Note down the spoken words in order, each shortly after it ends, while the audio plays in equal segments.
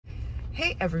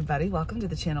Hey everybody, welcome to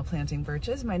the channel Planting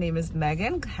Birches. My name is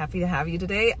Megan. Happy to have you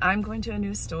today. I'm going to a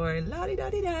new store.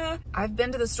 La-di-da-di-da. I've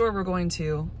been to the store we're going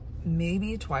to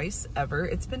maybe twice ever.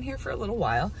 It's been here for a little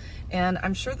while, and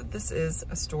I'm sure that this is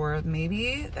a store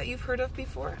maybe that you've heard of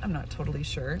before. I'm not totally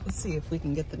sure. Let's see if we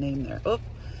can get the name there. Oh,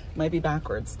 might be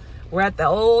backwards. We're at the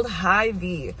old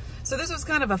Hy-Vee. So this was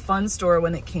kind of a fun store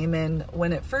when it came in.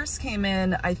 When it first came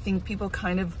in, I think people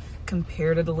kind of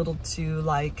compared it a little to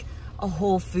like a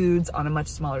Whole Foods on a much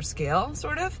smaller scale,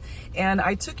 sort of. And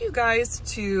I took you guys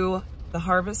to the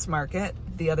Harvest Market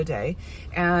the other day,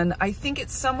 and I think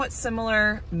it's somewhat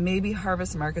similar. Maybe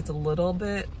Harvest Market's a little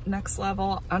bit next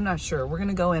level. I'm not sure. We're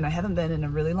gonna go in. I haven't been in a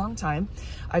really long time.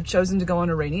 I've chosen to go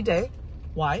on a rainy day.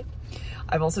 Why?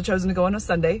 I've also chosen to go on a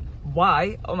Sunday.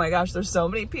 Why? Oh my gosh, there's so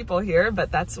many people here,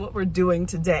 but that's what we're doing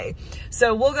today.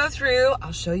 So we'll go through,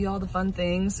 I'll show you all the fun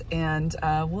things, and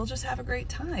we'll just have a great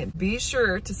time. Be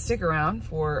sure to stick around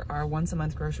for our once a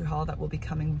month grocery haul that will be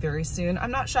coming very soon.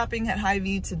 I'm not shopping at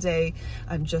Hy-Vee today.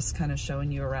 I'm just kind of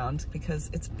showing you around because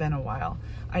it's been a while.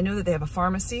 I know that they have a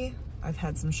pharmacy. I've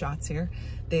had some shots here.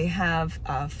 They have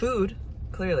food,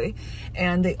 clearly.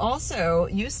 And they also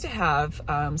used to have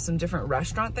some different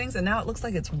restaurant things, and now it looks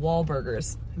like it's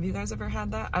Wahlburgers. Have you guys ever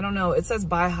had that? I don't know. It says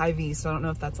by Hy-Vee, so I don't know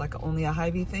if that's like only a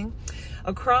Hy-Vee thing.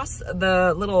 Across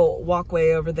the little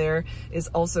walkway over there is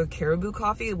also Caribou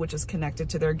Coffee, which is connected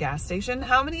to their gas station.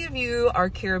 How many of you are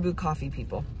Caribou Coffee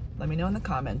people? Let me know in the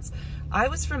comments. I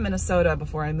was from Minnesota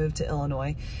before I moved to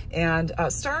Illinois, and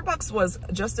Starbucks was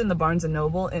just in the Barnes &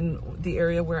 Noble in the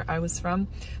area where I was from.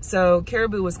 So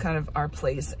Caribou was kind of our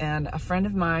place, and a friend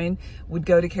of mine would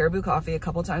go to Caribou Coffee a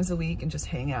couple times a week and just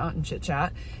hang out and chit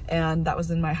chat. And that was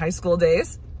in my high school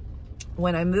days.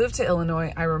 When I moved to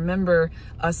Illinois, I remember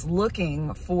us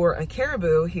looking for a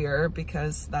Caribou here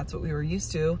because that's what we were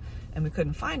used to, and we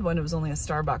couldn't find one. It was only a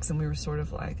Starbucks, and we were sort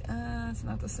of like, it's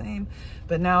not the same.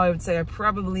 But now I would say I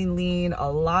probably lean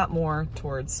a lot more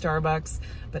towards Starbucks,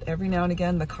 but every now and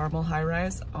again, the caramel high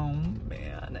rise, oh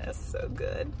man, it's so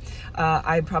good.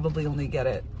 I probably only get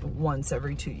it once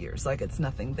every 2 years, like it's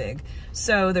nothing big.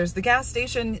 So there's the gas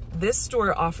station. This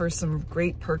store offers some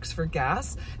great perks for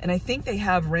gas, and I think they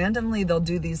have randomly, they'll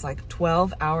do these like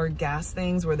 12-hour gas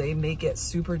things where they make it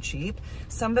super cheap.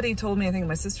 Somebody told me, I think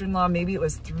my sister-in-law, maybe it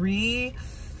was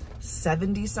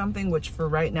 $3.70 something, which for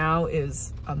right now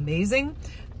is amazing.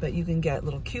 But you can get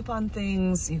little coupon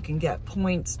things, you can get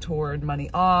points toward money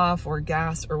off or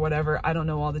gas or whatever. I don't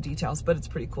know all the details, but it's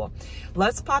pretty cool.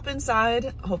 Let's pop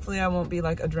inside. Hopefully I won't be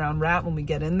like a drowned rat when we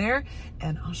get in there,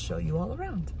 and I'll show you all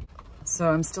around. So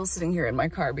I'm still sitting here in my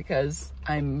car because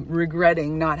I'm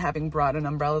regretting not having brought an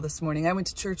umbrella this morning. I went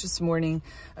to church this morning.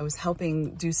 I was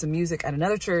helping do some music at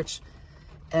another church,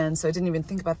 and so I didn't even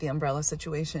think about the umbrella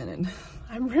situation, and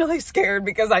I'm really scared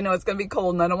because I know it's gonna be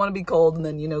cold, and I don't wanna be cold and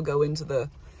then, you know, go into the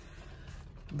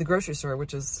grocery store,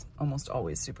 which is almost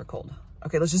always super cold.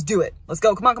 Okay, let's just do it. Let's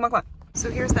go, come on, come on, come on. So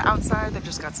here's the outside. They've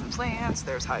just got some plants.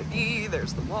 There's Hy-Vee,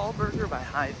 there's the Wahlburger by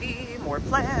Hy-Vee, more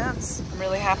plants. I'm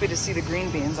really happy to see the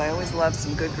green beans. I always love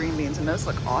some good green beans, and those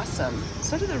look awesome.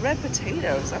 So do the red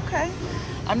potatoes, okay.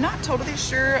 I'm not totally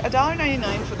sure.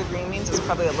 $1.99 for the green beans is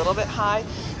probably a little bit high.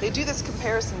 They do this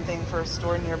comparison thing for a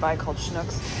store nearby called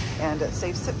Schnucks, and it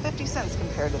saves 50 cents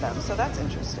compared to them, so that's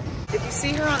interesting. If you see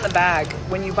here on the bag,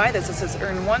 when you buy this, it says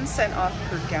earn 1 cent off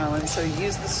per gallon. So you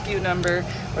use the SKU number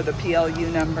or the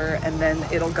PLU number, and then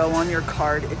it'll go on your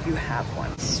card if you have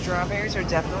one. Strawberries are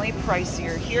definitely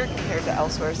pricier here compared to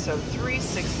elsewhere, so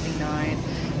 $3.69.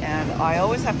 And I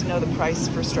always have to know the price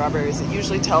for strawberries. It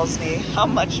usually tells me how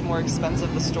much more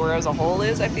expensive the store as a whole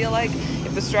is, I feel like.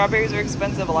 If the strawberries are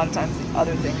expensive, a lot of times the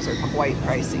other things are quite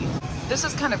pricey. This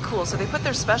is kind of cool. So they put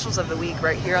their specials of the week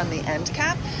right here on the end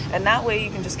cap, and that way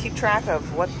you can just keep track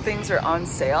of what things are on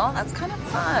sale. That's kind of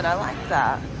fun. I like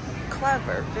that.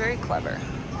 Clever, very clever.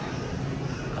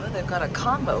 Oh, they've got a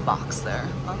combo box there.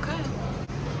 Okay.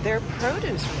 Their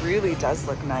produce really does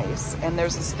look nice. And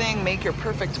there's this thing, make your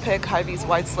perfect pick. Hy-Vee's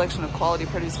wide selection of quality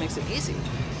produce makes it easy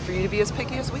for you to be as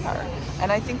picky as we are.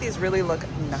 And I think these really look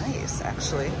nice,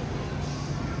 actually.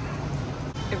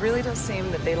 It really does seem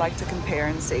that they like to compare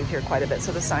and save here quite a bit.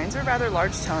 So the signs are rather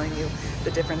large, telling you the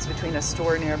difference between a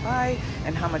store nearby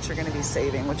and how much you're gonna be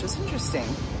saving, which is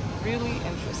interesting, really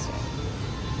interesting.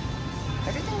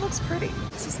 Everything looks pretty.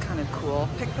 This is kind of cool.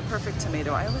 Pick the perfect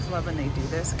tomato. I always love when they do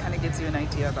this. It kind of gives you an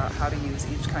idea about how to use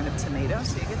each kind of tomato,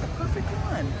 so you get the perfect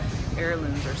one.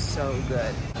 Heirlooms are so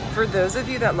good. For those of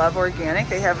you that love organic,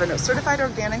 they have a certified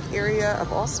organic area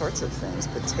of all sorts of things.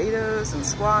 Potatoes and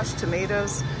squash,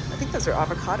 tomatoes. I think those are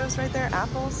avocados right there,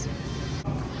 apples.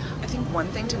 I think one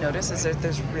thing to notice is that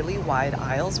there's really wide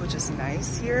aisles, which is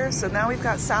nice here. So now we've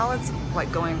got salads like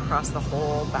going across the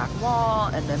whole back wall,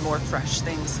 and then more fresh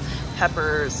things,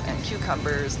 peppers and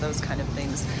cucumbers, those kind of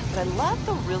things. But I love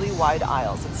the really wide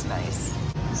aisles, it's nice.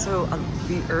 So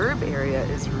the herb area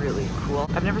is really cool.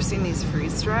 I've never seen these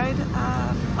freeze-dried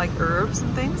like herbs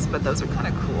and things, but those are kind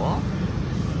of cool.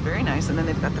 Very nice. And then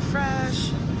they've got the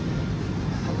fresh,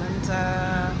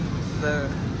 polenta, the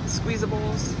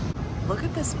squeezables. Look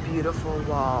at this beautiful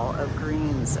wall of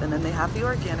greens, and then they have the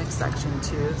organic section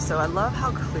too. So I love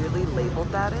how clearly labeled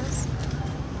that is.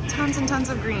 Tons and tons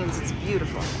of greens, it's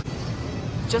beautiful.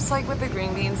 Just like with the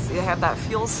green beans, they have that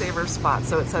fuel saver spot.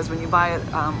 So it says when you buy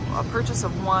a purchase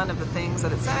of one of the things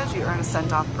that it says, you earn a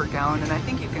cent off per gallon. And I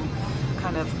think you can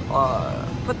kind of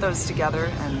put those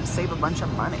together and save a bunch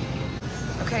of money.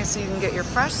 Okay, so you can get your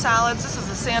fresh salads. This is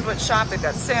a sandwich shop. They've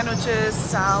got sandwiches,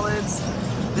 salads.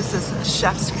 This is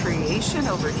Chef's Creation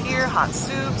over here, hot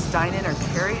soups, dine in or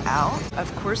carry out.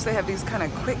 Of course, they have these kind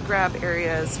of quick grab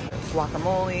areas,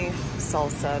 guacamole,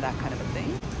 salsa, that kind of a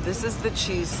thing. This is the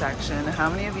cheese section. How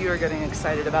many of you are getting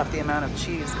excited about the amount of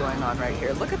cheese going on right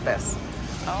here? Look at this.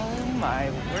 Oh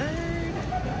my word.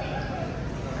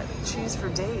 Cheese for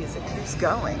days, it keeps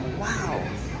going. Wow,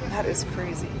 that is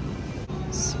crazy.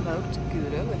 Smoked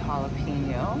Gouda with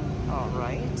jalapeno, all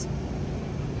right.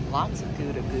 Lots of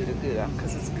Gouda,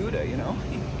 because it's Gouda, you know?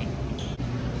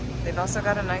 They've also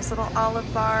got a nice little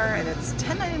olive bar, and it's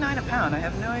 $10.99 a pound. I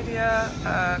have no idea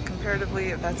comparatively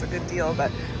if that's a good deal, but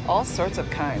all sorts of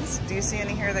kinds. Do you see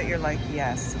any here that you're like,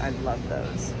 yes, I love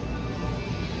those?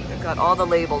 They've got all the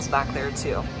labels back there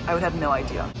too. I would have no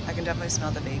idea. I can definitely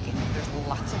smell the baking. There's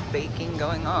lots of baking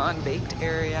going on, baked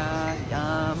area,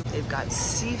 yum. They've got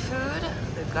seafood.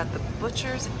 They've got the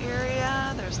butcher's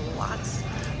area. There's lots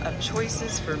of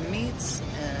choices for meats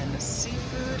and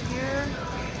seafood here.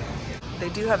 They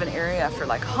do have an area for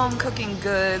like home cooking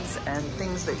goods and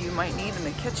things that you might need in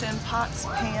the kitchen, pots,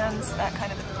 pans, that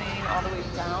kind of a thing, all the way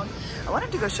down. I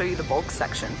wanted to go show you the bulk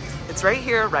section. It's right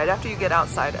here, right after you get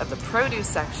outside of the produce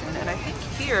section, and I think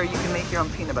here you can make your own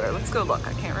peanut butter. Let's go look,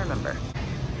 I can't remember.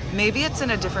 Maybe it's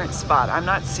in a different spot, I'm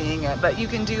not seeing it, but you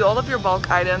can do all of your bulk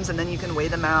items and then you can weigh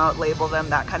them out, label them,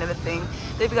 that kind of a thing.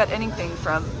 They've got anything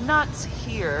from nuts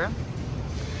here.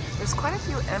 There's quite a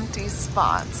few empty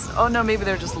spots. Oh no, maybe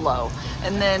they're just low.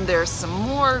 And then there's some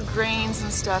more grains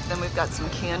and stuff. Then we've got some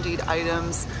candied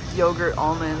items, yogurt,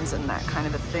 almonds, and that kind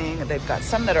of a thing. They've got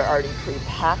some that are already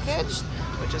pre-packaged,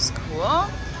 which is cool.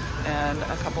 And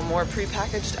a couple more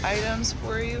pre-packaged items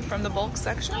for you from the bulk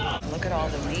section. Look at all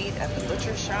the meat at the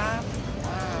butcher shop.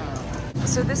 Wow.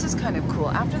 So this is kind of cool.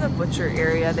 After the butcher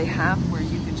area, they have where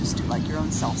you can just do like your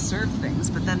own self-serve things,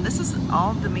 but then this is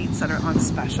all the meats that are on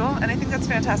special, and I think that's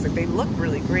fantastic. They look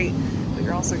really great, but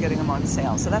you're also getting them on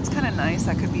sale. So that's kind of nice.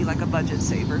 That could be like a budget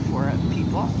saver for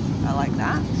people. I like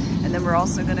that. And then we're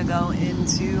also gonna go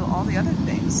into all the other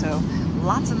things. So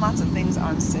lots and lots of things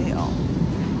on sale.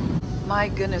 My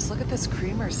goodness, look at this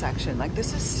creamer section. Like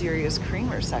this is serious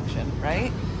creamer section,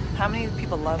 right? How many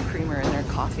people love creamer in their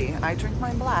coffee? I drink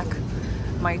mine black.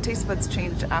 My taste buds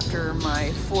changed after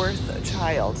my 4th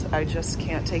child. I just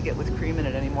can't take it with cream in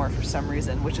it anymore for some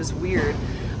reason, which is weird.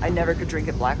 I never could drink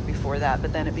it black before that,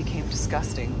 but then it became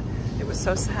disgusting. It was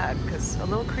so sad because a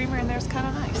little creamer in there is kind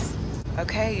of nice.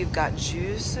 Okay, you've got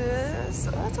juices.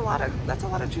 Oh, that's a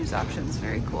lot of juice options.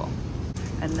 Very cool.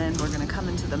 And then we're gonna come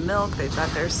into the milk. They've got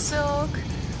their Silk.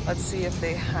 Let's see if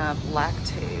they have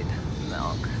Lactaid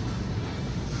milk.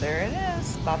 There it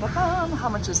is, ba-ba-bum. How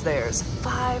much is theirs?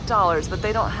 $5, but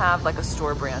they don't have like a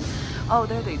store brand. Oh,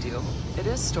 there they do. It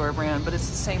is store brand, but it's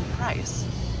the same price.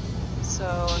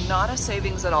 So not a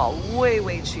savings at all. Way,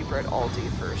 way cheaper at Aldi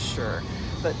for sure.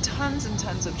 But tons and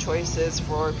tons of choices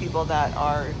for people that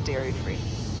are dairy-free.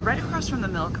 Right across from the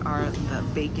milk are the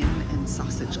bacon and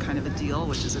sausage kind of a deal,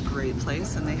 which is a great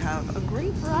place. And they have a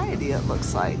great variety, it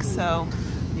looks like. So,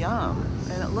 yum.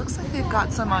 And it looks like they've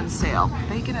got some on sale.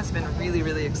 Bacon has been really,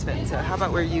 really expensive. How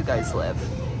about where you guys live?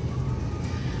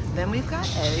 Then we've got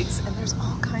eggs, and there's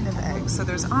all kind of eggs. So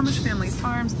there's Amish Family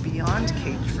Farms, Beyond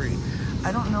Cage Free.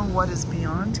 I don't know what is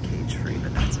Beyond Cage Free,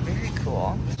 but that's very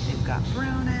cool. They've got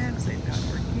brown eggs, they've got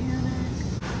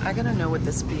organic. I gotta know what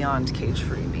this Beyond Cage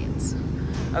Free means.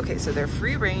 Okay, so they're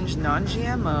free range,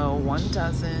 non-GMO, 1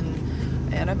 dozen,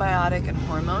 antibiotic and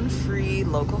hormone free,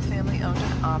 local family owned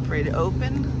and operated,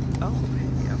 open. Oh,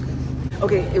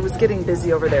 okay, it was getting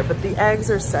busy over there, but the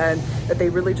eggs are said that they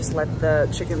really just let the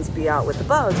chickens be out with the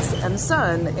bugs and the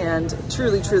sun and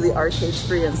truly, truly are cage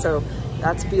free. And so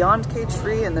that's Beyond Cage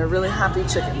Free, and they're really happy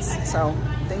chickens. So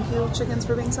thank you, chickens,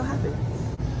 for being so happy.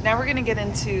 Now we're gonna get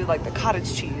into like the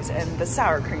cottage cheese and the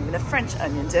sour cream and the French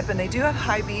onion dip, and they do have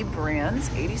Hy-Vee brands,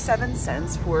 87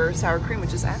 cents for sour cream,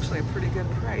 which is actually a pretty good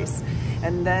price.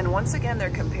 And then once again,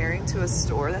 they're comparing to a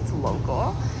store that's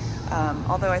local,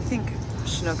 although I think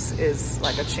Schnucks is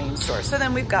like a chain store. So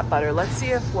then we've got butter. Let's see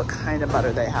what kind of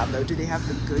butter they have though. Do they have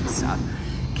the good stuff?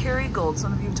 Kerrygold,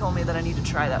 some of you told me that I need to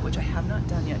try that, which I have not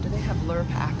done yet. Do they have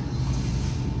Lurpak?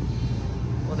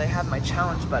 Well, they have my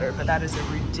challenge butter, but that is a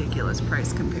ridiculous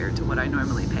price compared to what I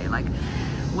normally pay. Like,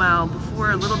 well,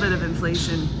 before a little bit of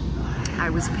inflation, I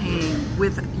was paying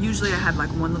with, usually I had like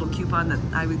one little coupon that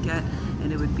I would get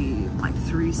and it would be like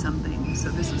 3 something. So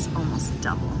this is almost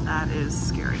double. That is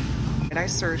scary. And I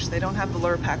searched, they don't have the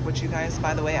Lurpak, which you guys,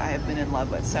 by the way, I have been in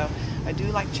love with. So I do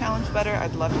like challenge butter.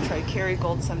 I'd love to try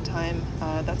Kerrygold sometime.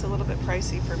 That's a little bit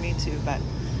pricey for me too, but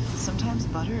sometimes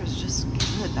butter is just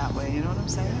good that way, you know what I'm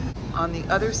saying? On the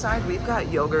other side, we've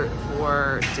got yogurt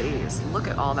for days. Look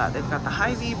at all that. They've got the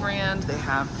Hy-Vee brand, they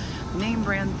have name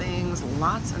brand things,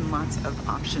 lots and lots of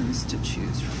options to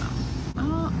choose from.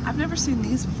 Oh, I've never seen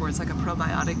these before. It's like a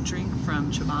probiotic drink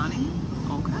from Chobani.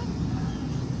 Okay.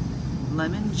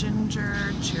 Lemon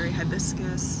ginger, cherry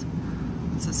hibiscus.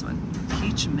 What's this one?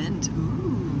 Peach mint.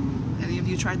 Ooh. Any of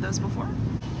you tried those before?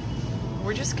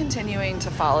 We're just continuing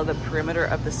to follow the perimeter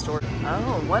of the store.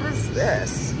 Oh, what is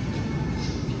this?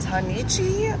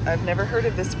 Tonichi? I've never heard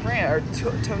of this brand.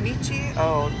 Or Tonichi?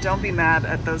 Oh, don't be mad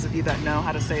at those of you that know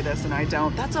how to say this and I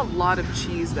don't. That's a lot of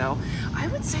cheese though. I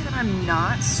would say that I'm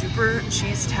not super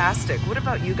cheese-tastic. What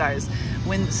about you guys?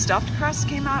 When stuffed crust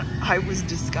came out, I was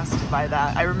disgusted by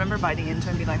that. I remember biting into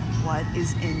it and being like, what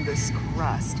is in this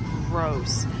crust?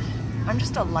 Gross. I'm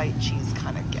just a light cheese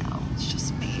kind of gal. It's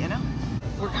just me, you know?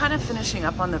 We're kind of finishing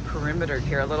up on the perimeter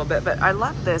here a little bit, but I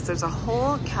love this. There's a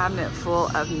whole cabinet full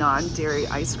of non-dairy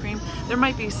ice cream. There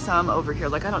might be some over here.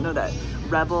 Like, I don't know that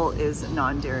Rebel is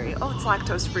non-dairy. Oh, it's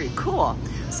lactose free. Cool.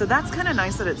 So that's kind of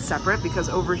nice that it's separate because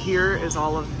over here is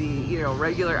all of the, you know,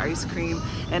 regular ice cream,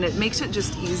 and it makes it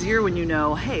just easier when you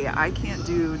know, hey, I can't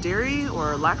do dairy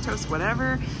or lactose,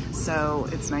 whatever. So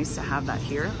it's nice to have that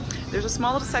here. There's a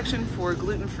small little section for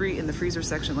gluten-free in the freezer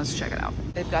section. Let's check it out.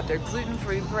 They've got their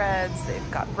gluten-free breads.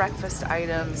 They've got breakfast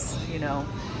items, you know,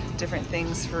 different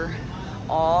things for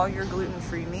all your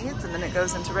gluten-free needs. And then it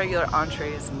goes into regular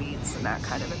entrees, meats, and that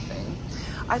kind of a thing.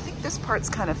 I think this part's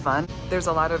kind of fun. There's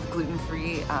a lot of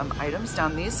gluten-free items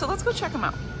down these, so let's go check them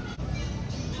out.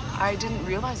 I didn't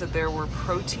realize that there were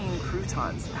protein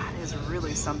croutons. That is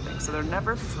really something. So they're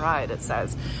never fried, it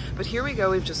says. But here we go,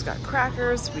 we've just got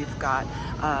crackers, we've got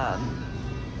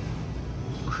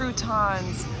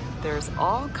croutons, there's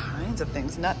all kinds of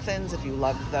things. Nut thins, if you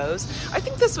love those. I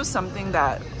think this was something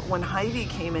that when Hy-Vee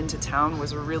came into town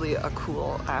was really a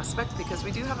cool aspect because we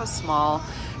do have a small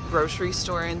grocery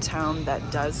store in town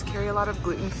that does carry a lot of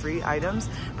gluten-free items,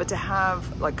 but to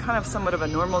have like kind of somewhat of a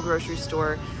normal grocery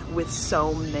store with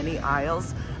so many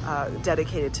aisles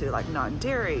dedicated to like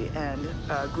non-dairy and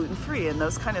gluten-free and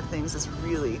those kind of things is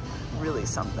really, really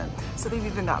something. So they've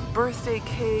even got birthday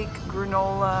cake,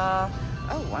 granola.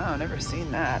 Oh wow, never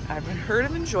seen that. I've heard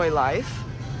of Enjoy Life.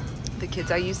 The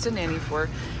kids I used to nanny for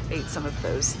ate some of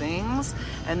those things.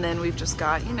 And then we've just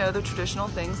got, you know, the traditional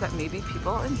things that maybe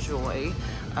people enjoy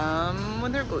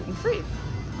when they're gluten-free.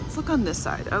 Let's look on this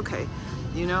side. Okay,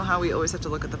 you know how we always have to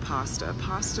look at the pasta.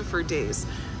 Pasta for days.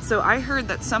 So I heard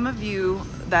that some of you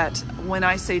that when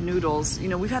I say noodles, you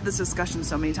know, we've had this discussion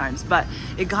so many times, but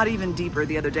it got even deeper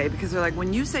the other day because they're like,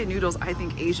 when you say noodles, I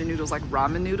think Asian noodles like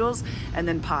ramen noodles, and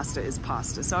then pasta is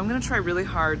pasta. So I'm gonna try really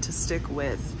hard to stick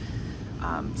with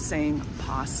saying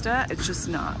pasta. It's just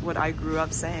not what I grew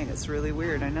up saying. It's really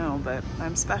weird, I know, but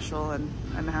I'm special and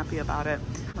I'm happy about it.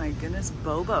 My goodness,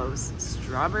 Bobo's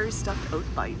strawberry stuffed oat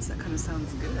bites. That kind of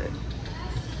sounds good.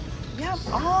 Yeah,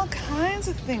 all kinds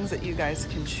of things that you guys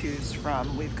can choose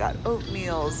from. We've got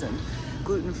oatmeals and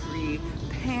gluten-free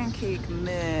pancake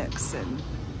mix and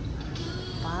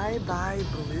Bye Bye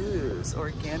Blues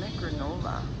organic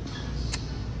granola.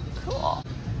 Cool.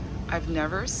 I've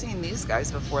never seen these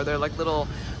guys before. They're like little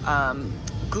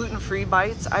gluten-free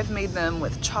bites. I've made them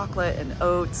with chocolate and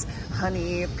oats,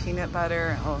 honey, peanut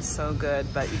butter. Oh, so good,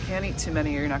 but you can't eat too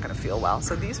many or you're not gonna feel well.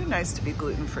 So these are nice to be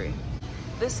gluten-free.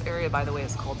 This area, by the way,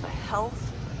 is called the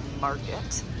Health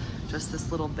Market. Just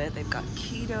this little bit. They've got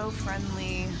keto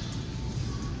friendly,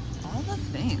 all the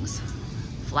things.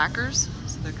 Flackers,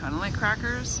 so they're kind of like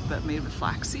crackers, but made with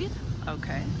flaxseed.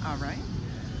 Okay, all right.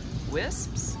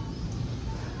 Wisps.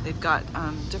 They've got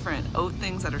different oat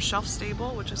things that are shelf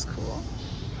stable, which is cool.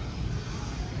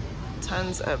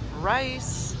 Tons of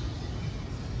rice.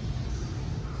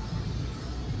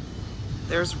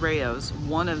 There's Rayo's,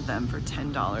 one of them for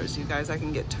 $10. You guys, I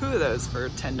can get 2 of those for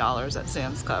 $10 at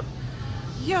Sam's Club.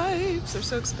 Yikes, they're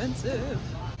so expensive.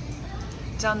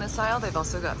 Down this aisle, they've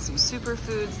also got some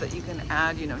superfoods that you can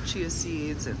add, you know, chia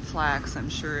seeds and flax, I'm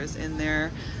sure is in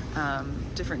there.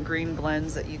 Different green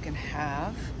blends that you can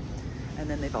have. And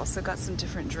then they've also got some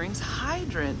different drinks.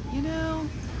 Hydrant, you know,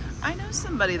 I know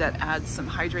somebody that adds some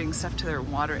hydrating stuff to their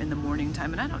water in the morning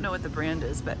time, and I don't know what the brand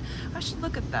is, but I should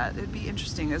look at that. It'd be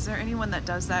interesting. Is there anyone that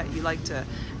does that? You like to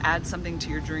add something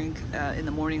to your drink in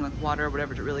the morning, like water or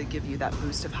whatever, to really give you that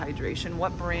boost of hydration?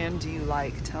 What brand do you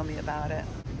like? Tell me about it.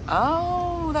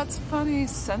 Oh, that's funny.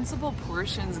 Sensible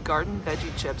Portions garden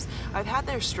veggie chips. I've had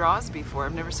their straws before.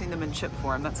 I've never seen them in chip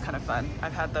form. That's kind of fun.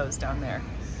 I've had those down there.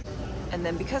 And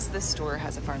then because this store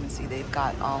has a pharmacy, they've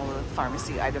got all of the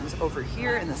pharmacy items over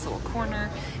here in this little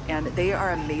corner. And they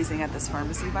are amazing at this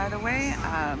pharmacy, by the way.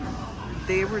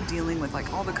 They were dealing with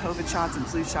like all the COVID shots and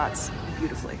flu shots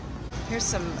beautifully. Here's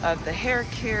some of the hair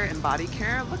care and body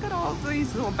care. Look at all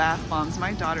these little bath bombs.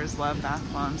 My daughters love bath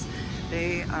bombs.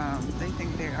 They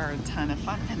think they are a ton of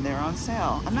fun, and they're on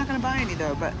sale. I'm not gonna buy any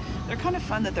though, but they're kind of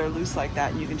fun that they're loose like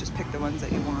that and you can just pick the ones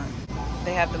that you want.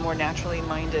 They have the more naturally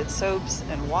minded soaps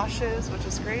and washes, which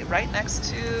is great, right next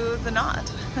to the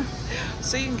Knot.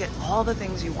 So you can get all the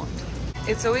things you want.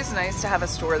 It's always nice to have a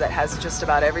store that has just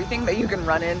about everything that you can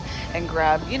run in and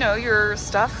grab, you know, your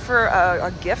stuff for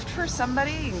a gift for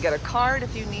somebody. You can get a card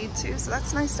if you need to, so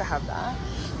that's nice to have that.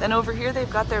 Then over here, they've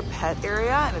got their pet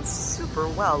area, and it's super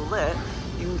well lit.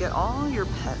 You can get all your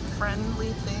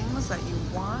pet-friendly things that you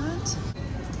want.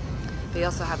 They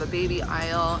also have a baby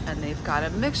aisle, and they've got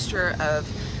a mixture of,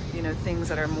 you know, things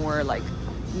that are more like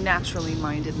naturally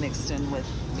minded mixed in with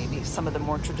maybe some of the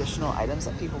more traditional items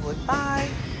that people would buy.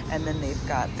 And then they've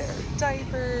got their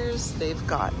diapers, they've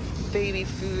got baby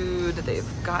food,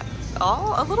 they've got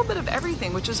a little bit of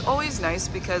everything, which is always nice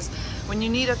because when you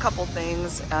need a couple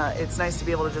things, it's nice to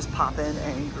be able to just pop in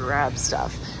and grab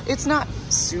stuff. It's not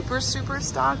super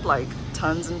stocked, like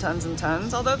tons and tons and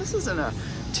tons, although this isn't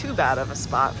too bad of a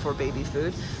spot for baby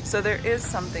food. So there is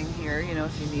something here, you know,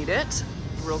 if you need it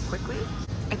real quickly.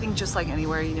 I think just like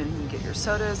anywhere, you know, you can get your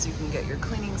sodas, you can get your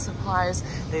cleaning supplies.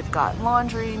 They've got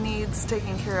laundry needs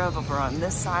taken care of over on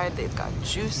this side. They've got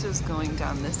juices going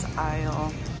down this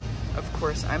aisle. Of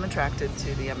course, I'm attracted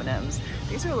to the M&Ms.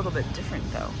 These are a little bit different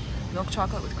though. Milk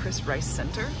chocolate with crisp rice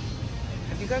center.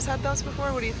 Have you guys had those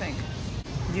before? What do you think?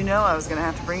 You know I was gonna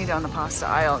have to bring you down the pasta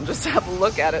aisle and just have a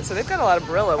look at it. So they've got a lot of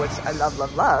Barilla, which I love,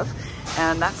 love, love.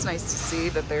 And that's nice to see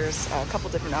that there's a couple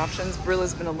different options.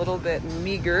 Barilla's been a little bit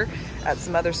meager at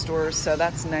some other stores, so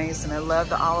that's nice. And I love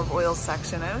the olive oil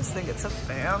section. I always think it's so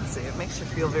fancy. It makes you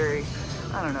feel very,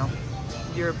 I don't know,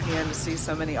 European to see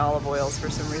so many olive oils for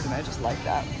some reason. I just like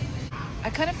that. I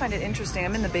kind of find it interesting.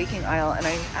 I'm in the baking aisle and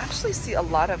I actually see a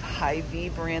lot of Hy-Vee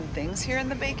brand things here in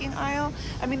the baking aisle.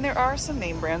 I mean, there are some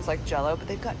name brands like Jell-O, but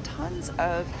they've got tons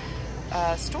of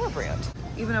store brand.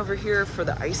 Even over here for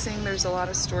the icing, there's a lot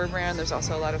of store brand. There's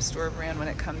also a lot of store brand when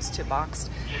it comes to boxed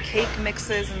cake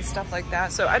mixes and stuff like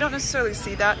that. So I don't necessarily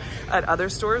see that at other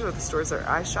stores or the stores that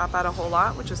I shop at a whole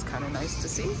lot, which is kind of nice to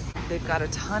see. They've got a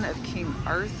ton of King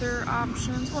Arthur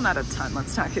options. Well, not a ton,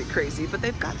 let's not get crazy, but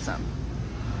they've got some.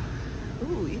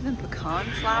 Ooh, even pecan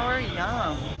flour,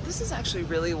 yum. This is actually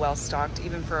really well stocked,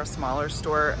 even for a smaller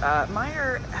store.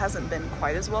 Meijer hasn't been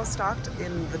quite as well stocked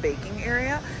in the baking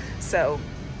area, so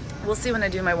we'll see when I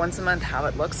do my once a month how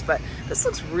it looks, but this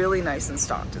looks really nice and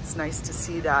stocked. It's nice to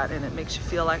see that, and it makes you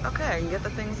feel like, okay, I can get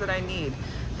the things that I need.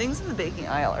 Things in the baking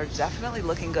aisle are definitely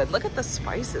looking good. Look at the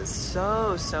spices,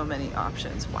 so many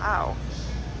options. Wow,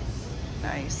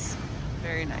 nice,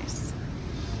 very nice.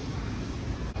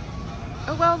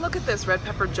 Oh, well, look at this red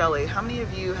pepper jelly. How many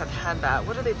of you have had that?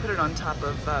 What do they put it on top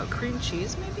of? Cream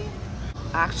cheese, maybe?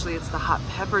 Actually, it's the hot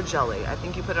pepper jelly. I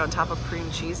think you put it on top of cream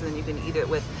cheese and then you can eat it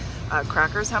with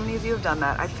crackers. How many of you have done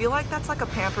that? I feel like that's like a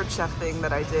Pampered Chef thing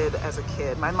that I did as a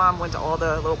kid. My mom went to all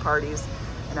the little parties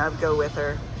and I would go with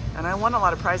her. And I won a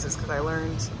lot of prizes because I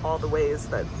learned all the ways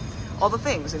that, all the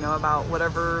things, you know, about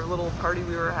whatever little party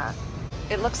we were at.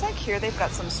 It looks like here they've got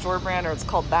some store brand, or it's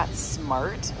called That's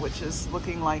Smart, which is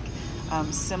looking like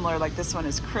similar, like this one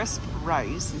is crisp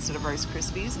rice instead of Rice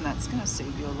Krispies, and that's gonna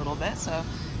save you a little bit, so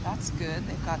that's good.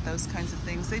 They've got those kinds of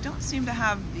things. They don't seem to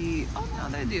have the, oh no,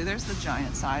 they do, there's the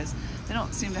giant size. They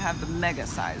don't seem to have the mega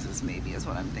sizes, maybe, is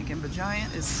what I'm thinking, but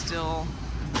giant is still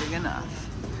big enough.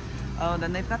 Oh,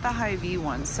 then they've got the Hy-Vee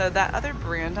one. So that other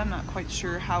brand, I'm not quite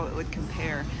sure how it would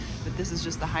compare, but this is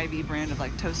just the Hy-Vee brand of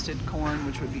like toasted corn,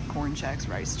 which would be corn checks,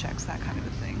 rice checks, that kind of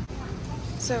a thing.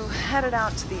 So headed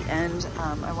out to the end,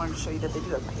 I wanted to show you that they do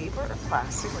have paper or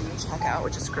plastic when you check out,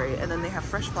 which is great. And then they have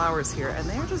fresh flowers here, and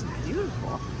they are just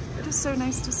beautiful. They're just so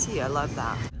nice to see. I love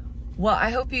that. Well, I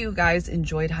hope you guys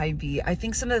enjoyed Hy-Vee. I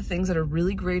think some of the things that are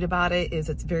really great about it is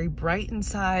it's very bright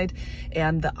inside,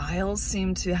 and the aisles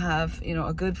seem to have, you know,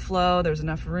 a good flow. There's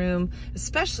enough room,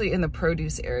 especially in the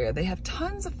produce area. They have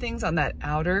tons of things on that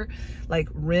outer, like,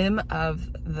 rim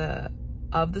of the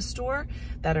store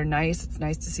that are nice. It's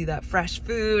nice to see that fresh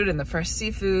food and the fresh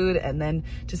seafood, and then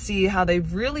to see how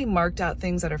they've really marked out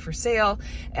things that are for sale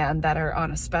and that are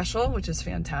on a special, which is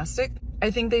fantastic.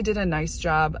 I think they did a nice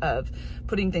job of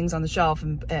putting things on the shelf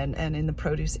and in the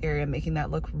produce area, making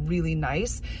that look really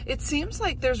nice. It seems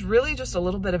like there's really just a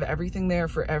little bit of everything there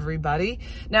for everybody.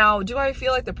 Now, do I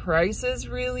feel like the prices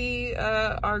really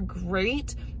are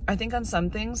great? I think on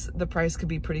some things, the price could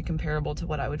be pretty comparable to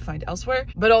what I would find elsewhere,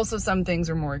 but also some things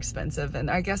are more expensive. And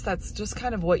I guess that's just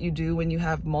kind of what you do when you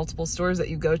have multiple stores that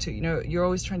you go to. You know, you're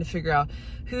always trying to figure out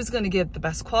who's going to get the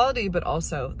best quality, but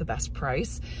also the best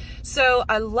price. So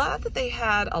I love that they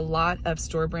had a lot of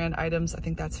store brand items. I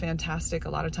think that's fantastic. A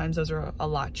lot of times those are a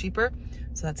lot cheaper.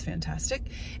 So that's fantastic.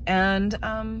 And,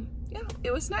 yeah,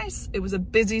 it was nice. It was a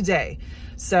busy day.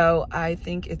 So I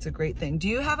think it's a great thing. Do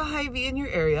you have a Hy-Vee in your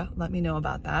area? Let me know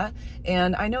about that.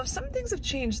 And I know some things have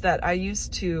changed that I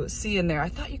used to see in there. I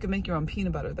thought you could make your own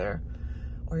peanut butter there,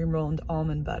 or your own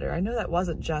almond butter. I know that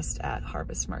wasn't just at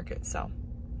Harvest Market, so.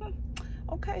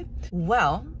 Okay.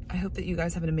 Well, I hope that you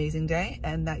guys have an amazing day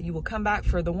and that you will come back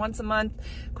for the once a month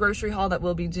grocery haul that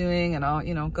we'll be doing, and I'll,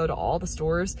 you know, go to all the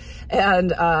stores.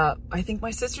 And I think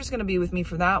my sister's going to be with me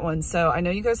for that one. So I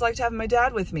know you guys liked having my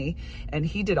dad with me, and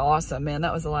he did awesome, man.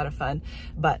 That was a lot of fun.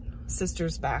 But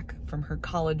sister's back from her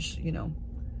college, you know,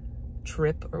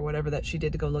 trip or whatever that she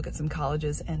did to go look at some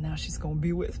colleges, and now she's going to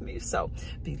be with me. So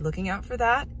be looking out for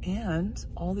that and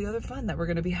all the other fun that we're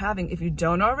going to be having. If you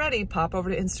don't already, pop over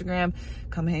to Instagram,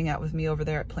 come hang out with me over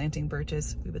there at Planting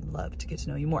Birches. We would love to get to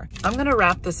know you more. I'm going to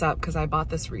wrap this up because I bought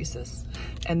this Reese's,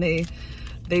 and they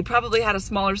probably had a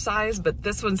smaller size, but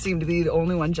this one seemed to be the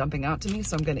only one jumping out to me,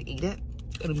 so I'm going to eat it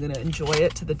and I'm going to enjoy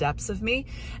it to the depths of me,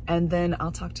 and then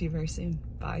I'll talk to you very soon.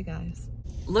 Bye, guys.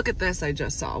 Look at this I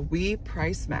just saw. We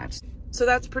price matched. So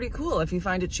that's pretty cool. If you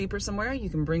find it cheaper somewhere, you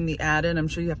can bring the ad in. I'm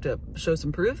sure you have to show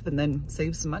some proof and then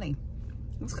save some money.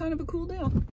 It's kind of a cool deal.